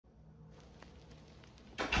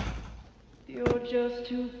You're just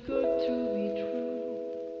too good to be true.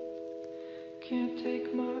 Can't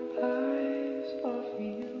take my eyes off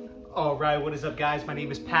you. Alright, what is up guys? My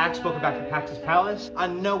name is PAXX'S. Welcome back to PAXX'S Palace. I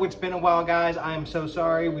know it's been a while guys. I am so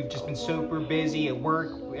sorry. We've just been super busy at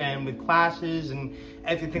work and with classes and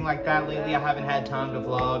everything like that lately. I haven't had time to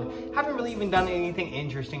vlog. Haven't really even done anything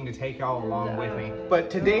interesting to take y'all along with me. But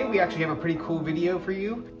today we actually have a pretty cool video for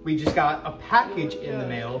you. We just got a package in the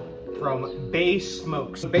mail from Bay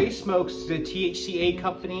Smokes. Bay Smokes is a THCA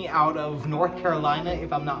company out of North Carolina,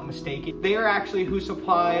 if I'm not mistaken. They are actually who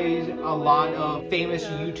supplies a lot of famous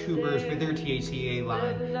YouTubers with their THCA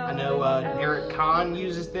line. I know Eric Kahn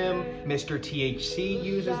uses them, Mr. THC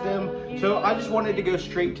uses them. So I just wanted to go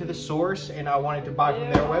straight to the source and I wanted to buy from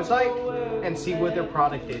their website and see what their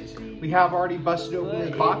product is. We have already busted open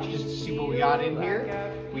this box just to see what we got in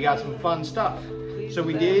here. We got some fun stuff. So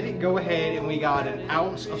we did go ahead and we got an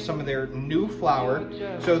ounce of some of their new flower.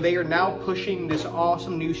 So they are now pushing this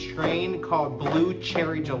awesome new strain called Blue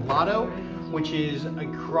Cherry Gelato, which is a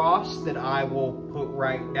cross that I will put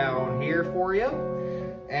right down here for you.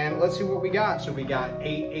 And let's see what we got. So we got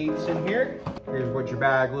 8/8 in here. Here's what your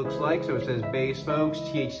bag looks like. So it says Bay Smokes,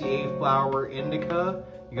 THCA flower indica.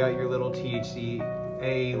 You got your little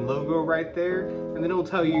THCA logo right there, and then it'll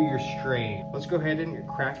tell you your strain. Let's go ahead and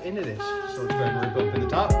crack into this. So let's go ahead and rip open the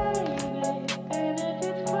top.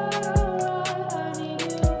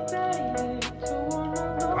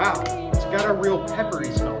 Wow, it's got a real peppery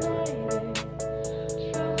smell to it.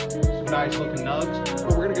 Some nice looking nugs.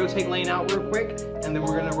 But we're gonna go take Lane out real quick, and then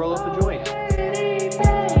we're gonna roll up a joint.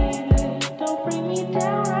 Don't bring me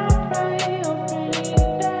down, I pray. Oh, pretty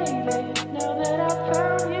baby, now that I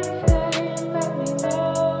found you, stay and let me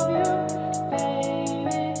love you,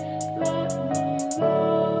 baby. Let me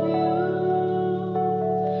love you.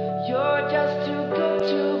 You're just too good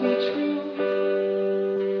to be true.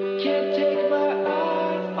 Can't take my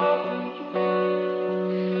eyes off of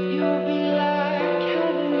you. You'll be like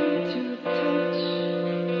candy to touch.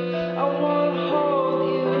 I wanna hold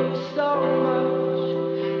you so much.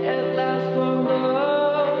 At last my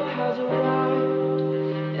love has arrived,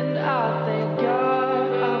 and I thank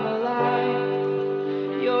God I'm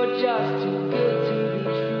alive. You're just too good to be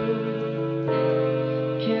true.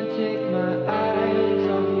 Can't take my eyes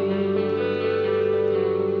off you.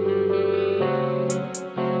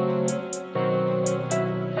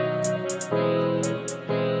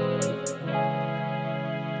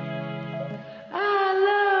 I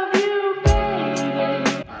love you,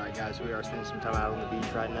 baby. Alright guys, we are spending some time out on the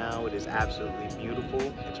beach right now. It is absolutely beautiful.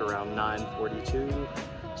 It's around 9:42,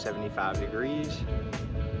 75 degrees.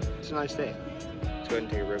 It's a nice day. Let's go ahead and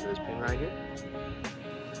take a rip of this pin right here.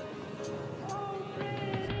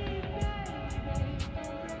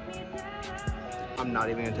 I'm not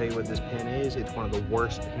even gonna tell you what this pin is. It's one of the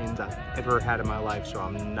worst pins I've ever had in my life, so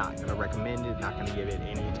I'm not gonna recommend it, not gonna give it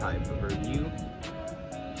any type of review.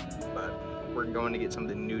 But we're going to get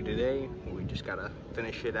something new today. We just gotta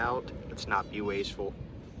finish it out. Let's not be wasteful.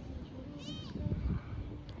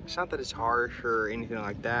 It's not that it's harsh or anything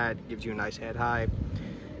like that. It gives you a nice head high.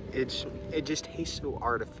 It just tastes so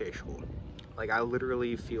artificial. Like I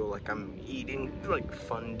literally feel like I'm eating like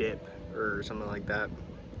Fun Dip or something like that.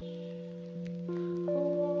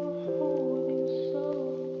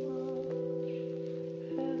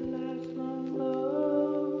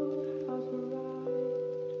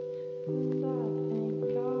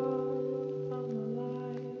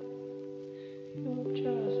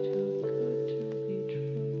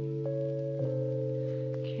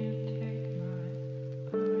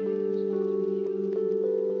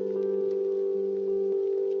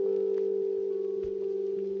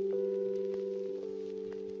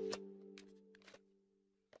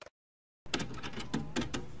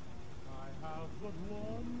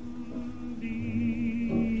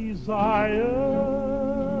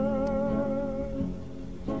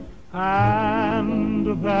 And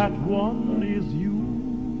that one is you.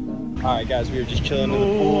 Alright guys, we were just chilling in the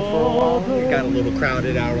pool for a while. It got a little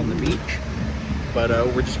crowded out on the beach. But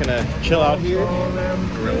we're just gonna chill out here,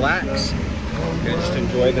 relax, and just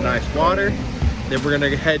enjoy the nice water. Then we're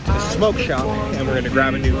gonna head to the smoke shop and we're gonna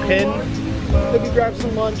grab a new pin. Maybe grab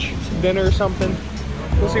some lunch, some dinner or something.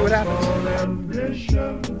 We'll see what happens.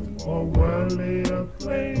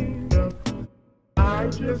 I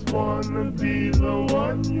just wanna be the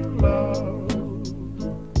one you love.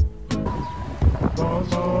 How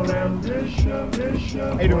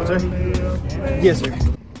you doing, sir? Yes, sir.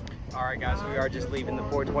 Alright guys, we are just leaving the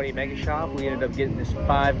 420 Mega Shop. We ended up getting this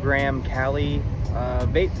 5-gram Cali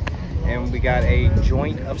vape, and we got a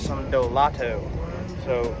joint of some Dolato.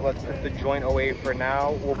 So let's put the joint away for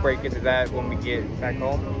now. We'll break into that when we get back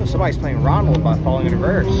home. Somebody's playing Ronald by Falling in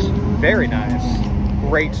Reverse. Very nice.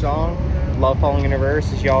 Great song. Love Falling in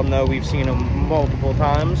Reverse. As y'all know, we've seen them multiple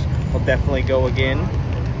times. We'll definitely go again.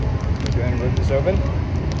 Go ahead and rip this open.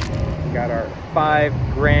 We got our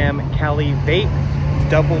 5-gram Cali vape,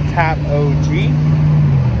 double tap OG.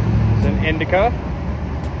 It's an indica.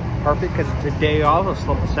 Perfect because it's a day off. Let's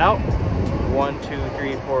slip this out. 1, 2,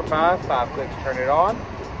 3, 4, 5. 5 clicks, turn it on.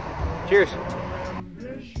 Cheers.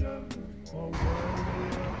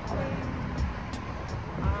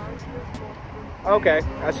 Okay,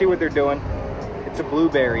 I see what they're doing. It's a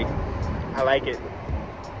blueberry. I like it.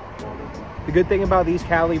 The good thing about these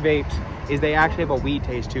Cali vapes is they actually have a weed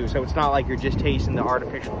taste too, so it's not like you're just tasting the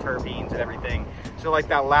artificial terpenes and everything. So like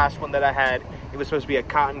that last one that I had, it was supposed to be a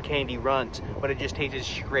cotton candy runt, but it just tasted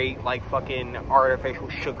straight like fucking artificial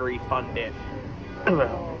sugary fun dip.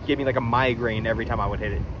 Gave me like a migraine every time I would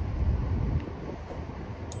hit it.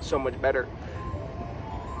 So much better.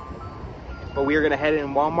 But we are gonna head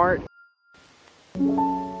in Walmart.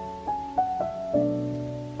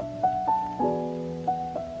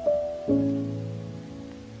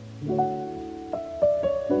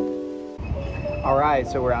 Alright,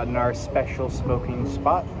 so we're out in our special smoking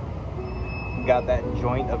spot. We got that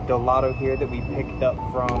joint of Gelato here that we picked up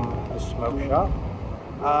from the smoke shop.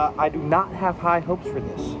 I do not have high hopes for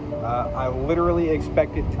this. I literally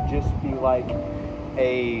expect it to just be like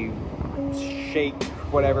a shake,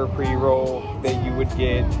 whatever pre-roll that you would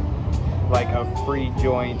get, like a free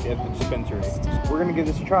joint at the dispensary. We're gonna give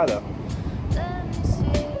this a try though.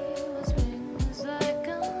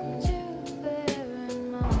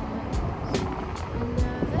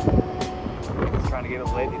 Trying to get it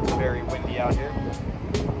lit. It's very windy out here.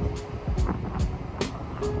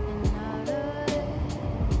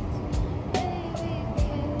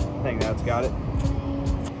 I think that's got it.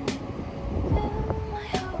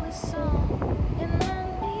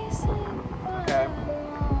 Okay.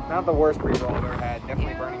 Not the worst pre-roll I've ever had.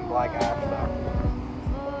 Definitely burning black ash though.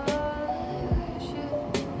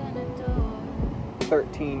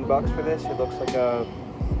 $13 for this. It looks like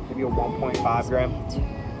maybe a 1.5 gram.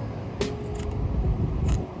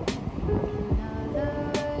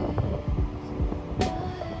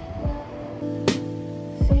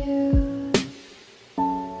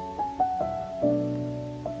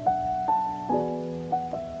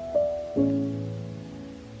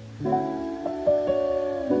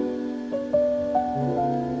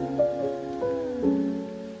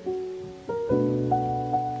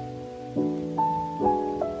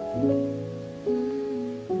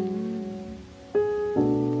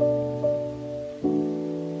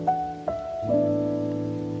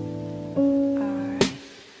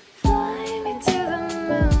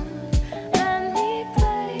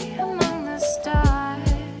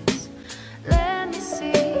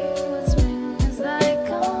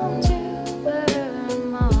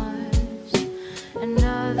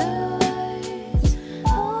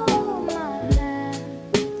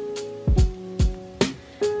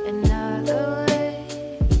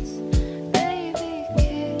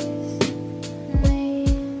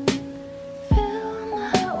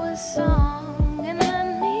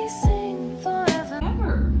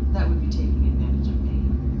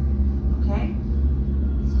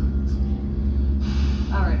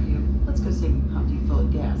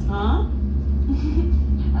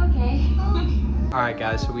 Alright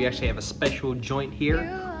guys, so we actually have a special joint here.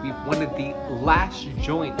 We have one of the last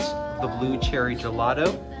joints of the blue cherry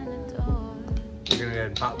gelato. We're gonna go ahead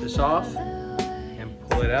and pop this off and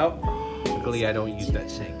pull it out. Luckily I don't use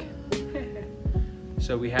that sink.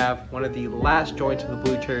 So we have one of the last joints of the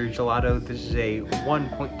blue cherry gelato. This is a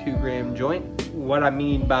 1.2 gram joint. What I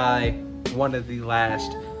mean by one of the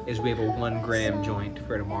last is we have a 1 gram joint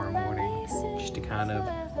for tomorrow morning, just to kind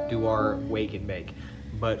of do our wake and bake.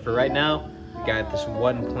 But for right now, we got this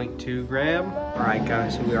 1.2 gram. All right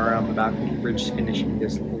guys, so we are on the balcony. We're just finishing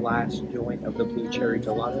this last joint of the blue cherry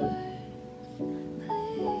gelato.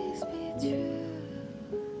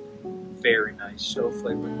 Very nice, so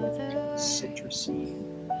flavorful, citrusy,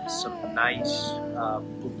 some nice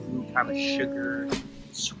blue kind of sugar,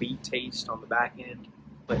 sweet taste on the back end.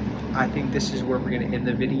 But I think this is where we're gonna end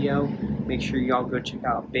the video. Make sure y'all go check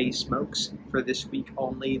out Bay Smokes for this week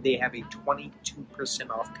only. They have a 22%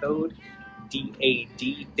 off code,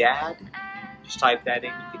 DAD. Just type that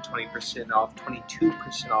in, you get 20% off,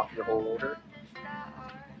 22% off your whole order.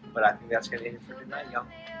 But I think that's gonna end it for tonight, y'all.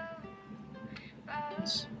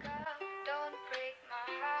 Peace.